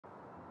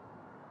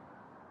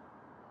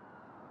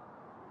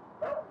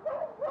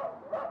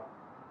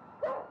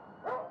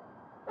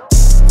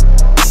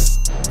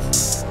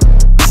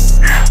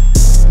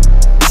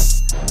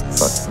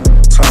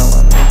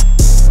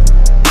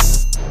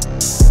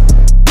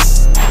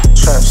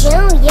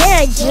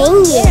a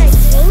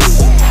genius.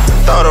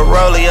 Throw the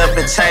rollie up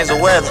and change the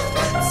weather.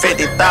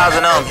 50,000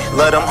 on me.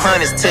 Love them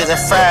hundreds, tens, and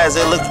fives,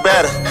 it looks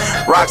better.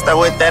 Rockstar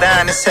with that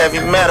iron, it's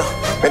heavy metal.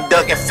 Been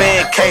ducking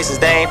Fed cases,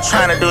 they ain't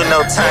tryna do no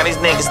time, these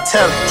niggas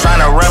tellin'.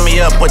 Tryna run me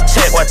up with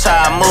check, watch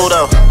how I move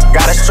though.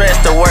 Gotta stretch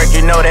to work,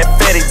 you know that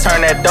Fetty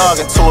turn that dog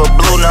into a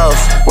blue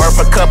nose. Worth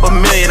a couple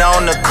million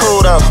on the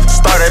cool though.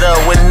 Started up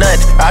with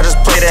nothing, I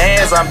just play the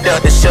hands, I'm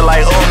dealt this shit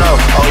like Uno.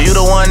 Oh, you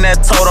the one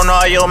that told on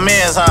all your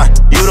mans, huh?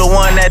 You the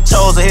one that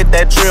chose to hit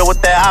that drill with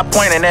that high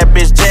point and that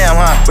bitch jam,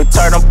 huh? We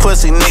turn them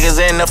pussy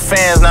niggas into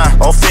fans now.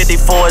 On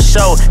 50 for a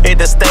show, hit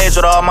the stage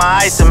with all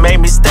my ice and made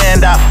me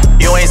stand out.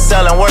 You ain't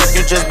selling work,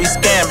 you just be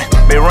scamming.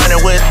 Been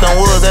running with them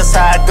wolves, that's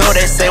how I go.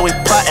 They say we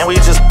plotting, we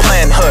just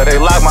playing. They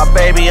lock my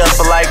baby up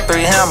for like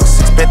 3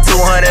 hammers. Spent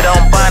 200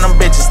 on buying them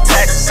bitches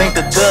taxes. Sink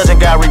the judge and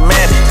got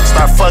remanded.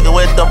 Start fucking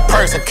with them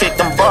perks and kick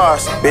them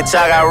bars. Bitch,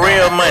 I got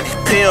real money,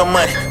 pill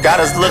money.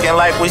 Got us looking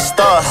like we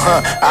stars,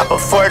 huh? I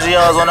put 4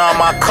 G's on all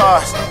my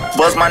cars.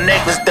 Bust my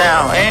necklace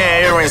down,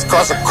 and earrings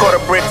cost a quarter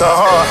brick of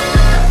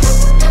hard.